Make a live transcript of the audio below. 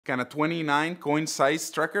Can a 29 coin size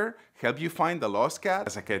tracker help you find the lost cat?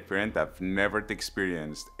 As a cat parent, I've never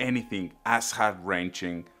experienced anything as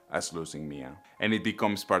heart-wrenching as losing Mia. And it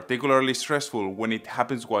becomes particularly stressful when it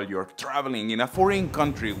happens while you're traveling in a foreign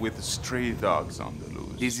country with stray dogs on the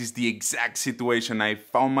loose. This is the exact situation I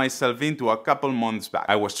found myself into a couple months back.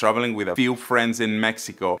 I was traveling with a few friends in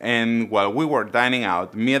Mexico, and while we were dining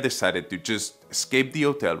out, Mia decided to just escape the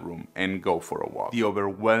hotel room and go for a walk. The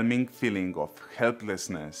overwhelming feeling of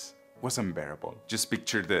helplessness was unbearable. Just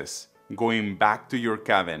picture this. Going back to your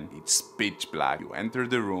cabin, it's pitch black. You enter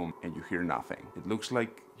the room and you hear nothing. It looks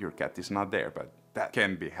like your cat is not there, but that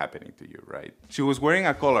can't be happening to you, right? She was wearing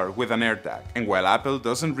a collar with an AirTag, and while Apple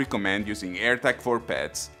doesn't recommend using AirTag for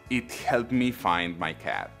pets, it helped me find my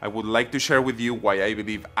cat. I would like to share with you why I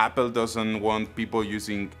believe Apple doesn't want people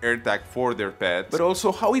using AirTag for their pets, but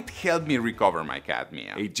also how it helped me recover my cat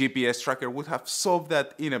Mia. A GPS tracker would have solved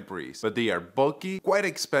that in a breeze, but they are bulky, quite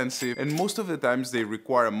expensive, and most of the times they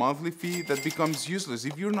require a monthly fee that becomes useless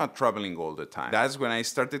if you're not traveling all the time. That's when I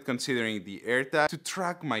started considering the AirTag to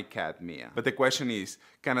track my cat Mia. But the question is,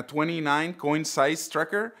 can a 29 coin size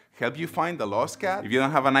tracker help you find the lost cat? If you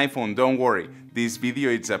don't have an iPhone, don't worry. This video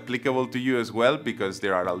is applicable to you as well because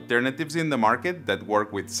there are alternatives in the market that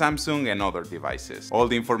work with Samsung and other devices. All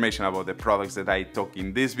the information about the products that I talk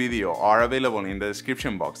in this video are available in the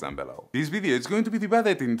description box down below. This video is going to be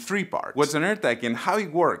divided in 3 parts. What's an AirTag and how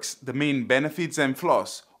it works, the main benefits and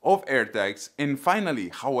flaws of AirTags, and finally,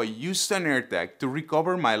 how I used an AirTag to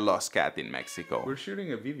recover my lost cat in Mexico. We're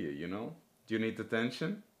shooting a video, you know? Do you need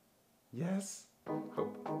attention? Yes?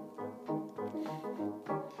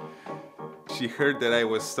 She heard that I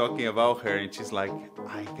was talking about her and she's like,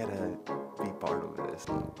 I gotta be part of this.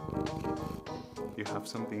 You have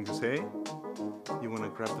something to say? You wanna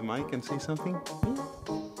grab the mic and say something?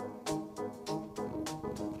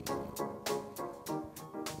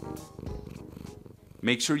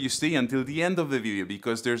 Make sure you stay until the end of the video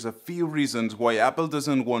because there's a few reasons why Apple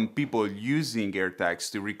doesn't want people using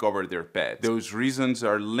AirTags to recover their pets. Those reasons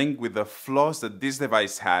are linked with the flaws that this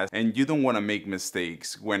device has, and you don't want to make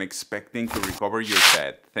mistakes when expecting to recover your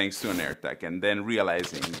pet thanks to an AirTag and then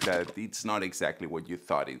realizing that it's not exactly what you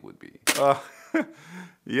thought it would be.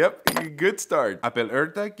 Yep, good start. Apple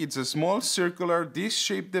AirTag is a small circular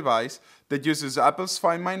disc-shaped device that uses Apple's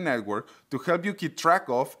Find My network to help you keep track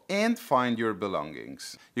of and find your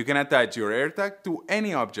belongings. You can attach your AirTag to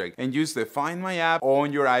any object and use the Find My app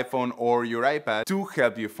on your iPhone or your iPad to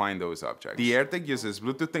help you find those objects. The AirTag uses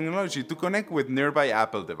Bluetooth technology to connect with nearby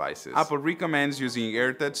Apple devices. Apple recommends using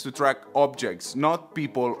AirTags to track objects, not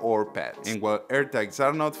people or pets. And while AirTags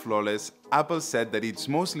are not flawless, Apple said that it's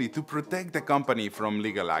mostly to protect the company from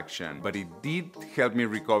legal action, but it did help me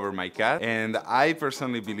recover my cat, and I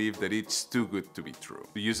personally believe that it's too good to be true.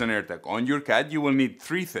 To use an AirTag on your cat, you will need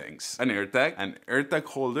 3 things: an AirTag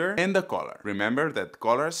holder, and a collar. Remember that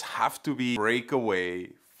collars have to be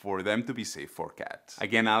breakaway for them to be safe for cats.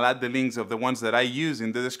 Again, I'll add the links of the ones that I use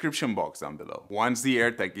in the description box down below. Once the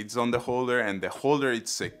AirTag is on the holder and the holder is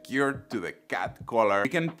secured to the cat collar, you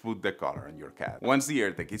can put the collar on your cat. Once the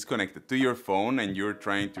AirTag is connected to your phone and you're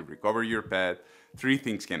trying to recover your pet, 3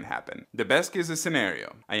 things can happen. The best case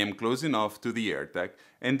scenario, I am close enough to the AirTag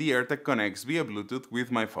and the AirTag connects via Bluetooth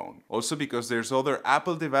with my phone. Also, because there's other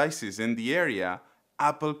Apple devices in the area,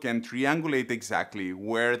 Apple can triangulate exactly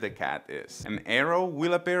where the cat is. An arrow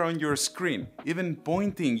will appear on your screen, even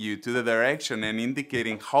pointing you to the direction and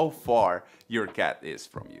indicating how far your cat is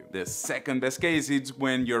from you. The second best case is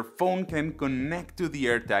when your phone can connect to the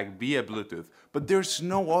AirTag via Bluetooth, but there's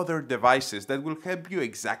no other devices that will help you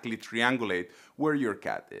exactly triangulate where your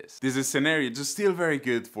cat is. This scenario is still very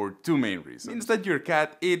good for 2 main reasons. It means that your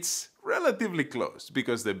cat is relatively close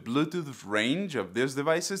because the Bluetooth range of these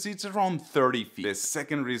devices is around 30 feet. The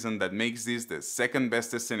second reason that makes this the second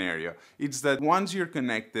best scenario is that once you're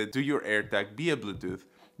connected to your AirTag via Bluetooth,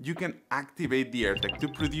 you can activate the AirTag to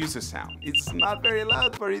produce a sound. It's not very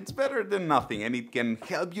loud, but it's better than nothing, and it can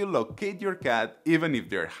help you locate your cat even if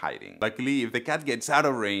they're hiding. Luckily, if the cat gets out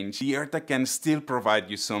of range, the AirTag can still provide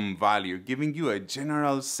you some value, giving you a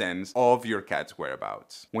general sense of your cat's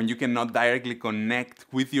whereabouts. When you cannot directly connect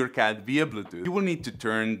with your cat via Bluetooth, you will need to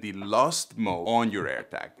turn the lost mode on your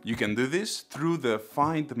AirTag. You can do this through the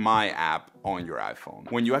Find My app on your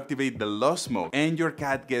iPhone. When you activate the lost mode and your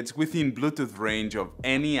cat gets within Bluetooth range of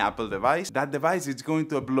any any Apple device, that device is going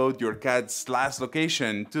to upload your cat's last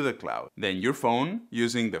location to the cloud. Then your phone,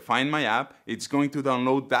 using the Find My app, it's going to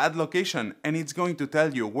download that location and it's going to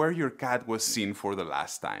tell you where your cat was seen for the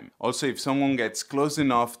last time. Also, if someone gets close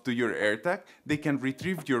enough to your AirTag, they can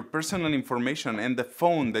retrieve your personal information and the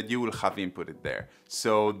phone that you will have inputted there.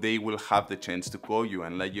 So they will have the chance to call you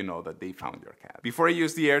and let you know that they found your cat. Before I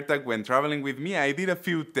used the AirTag when traveling with me, I did a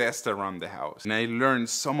few tests around the house and I learned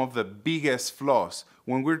some of the biggest flaws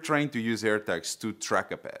when we're trying to use AirTags to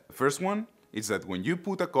track a pet. The first one is that when you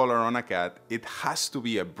put a collar on a cat, it has to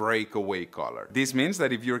be a breakaway collar. This means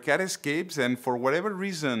that if your cat escapes and for whatever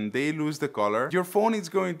reason they lose the collar, your phone is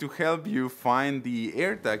going to help you find the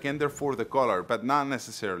AirTag and therefore the collar, but not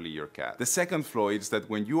necessarily your cat. The second flaw is that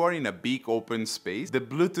when you are in a big open space, the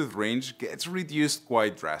Bluetooth range gets reduced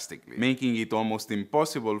quite drastically, making it almost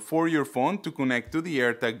impossible for your phone to connect to the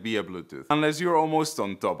AirTag via Bluetooth, unless you're almost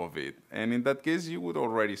on top of it, and in that case you would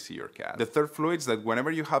already see your cat. The third flaw is that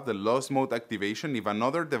whenever you have the lost mode activation, if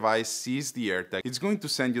another device sees the AirTag, it's going to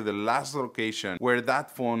send you the last location where that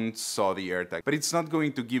phone saw the AirTag, but it's not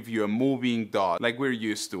going to give you a moving dot like we're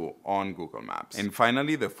used to on Google Maps. And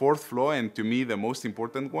finally, the fourth flaw, and to me the most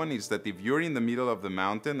important one, is that if you're in the middle of the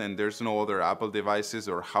mountain and there's no other Apple devices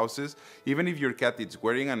or houses, even if your cat is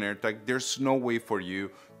wearing an AirTag, there's no way for you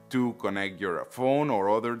to connect your phone or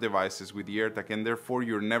other devices with the AirTag, and therefore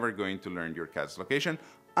you're never going to learn your cat's location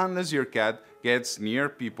unless your cat gets near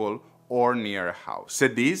people or near a house.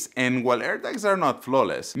 Said this, and while AirTags are not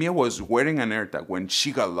flawless, Mia was wearing an AirTag when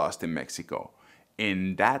she got lost in Mexico,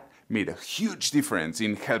 and that made a huge difference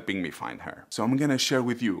in helping me find her. So I'm gonna share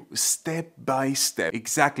with you, step by step,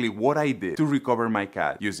 exactly what I did to recover my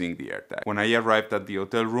cat using the AirTag. When I arrived at the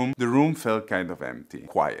hotel room, the room felt kind of empty,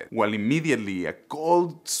 quiet. While immediately a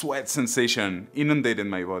cold sweat sensation inundated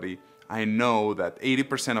my body, I know that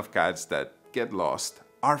 80% of cats that get lost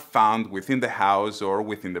are found within the house or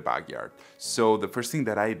within the backyard. So the first thing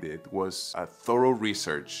that I did was a thorough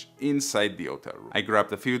research inside the hotel room. I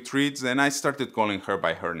grabbed a few treats and I started calling her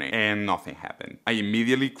by her name, and nothing happened. I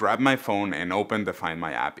immediately grabbed my phone and opened the Find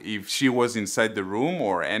My app. If she was inside the room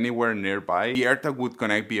or anywhere nearby, the AirTag would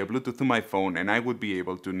connect via Bluetooth to my phone and I would be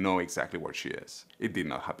able to know exactly where she is. It did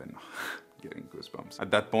not happen. Getting goosebumps. At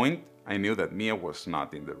that point, I knew that Mia was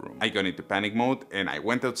not in the room. I got into panic mode and I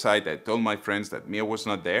went outside. I told my friends that Mia was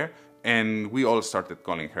not there, and we all started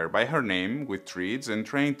calling her by her name with treats and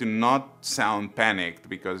trying to not sound panicked,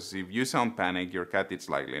 because if you sound panicked, your cat is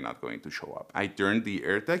likely not going to show up. I turned the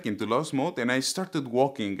AirTag into lost mode and I started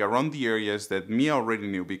walking around the areas that Mia already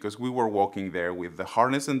knew, because we were walking there with the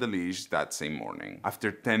harness and the leash that same morning.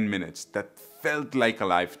 After 10 minutes, that felt like a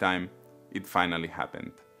lifetime, it finally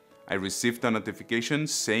happened. I received a notification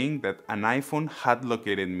saying that an iPhone had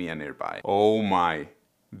located Mia nearby. Oh my,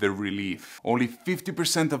 the relief. Only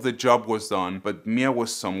 50% of the job was done, but Mia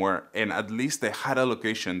was somewhere and at least I had a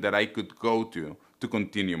location that I could go to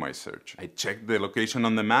continue my search. I checked the location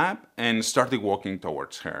on the map and started walking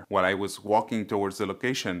towards her. While I was walking towards the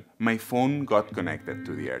location, my phone got connected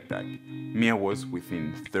to the AirTag. Mia was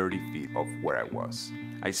within 30 feet of where I was.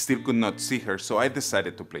 I still could not see her, so I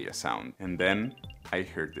decided to play a sound. And then I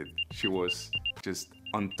heard it. She was just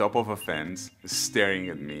on top of a fence, staring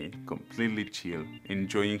at me, completely chill,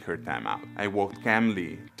 enjoying her time out. I walked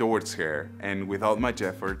calmly towards her, and without much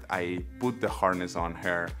effort, I put the harness on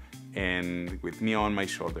her, and with Mia on my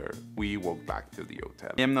shoulder, we walked back to the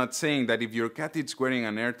hotel. I am not saying that if your cat is wearing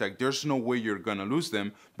an AirTag, there's no way you're gonna lose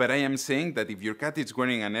them, but I am saying that if your cat is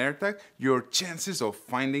wearing an AirTag, your chances of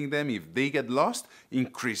finding them if they get lost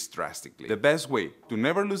increase drastically. The best way to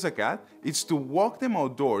never lose a cat is to walk them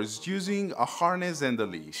outdoors using a harness and a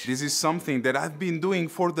leash. This is something that I've been doing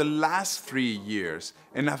for the last 3 years,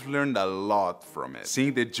 and I've learned a lot from it.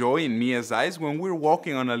 Seeing the joy in Mia's eyes when we're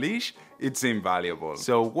walking on a leash, it's invaluable.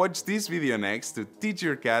 So watch this video next to teach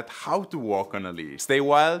your cat how to walk on a leash. Stay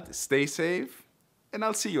wild, stay safe, and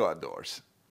I'll see you outdoors.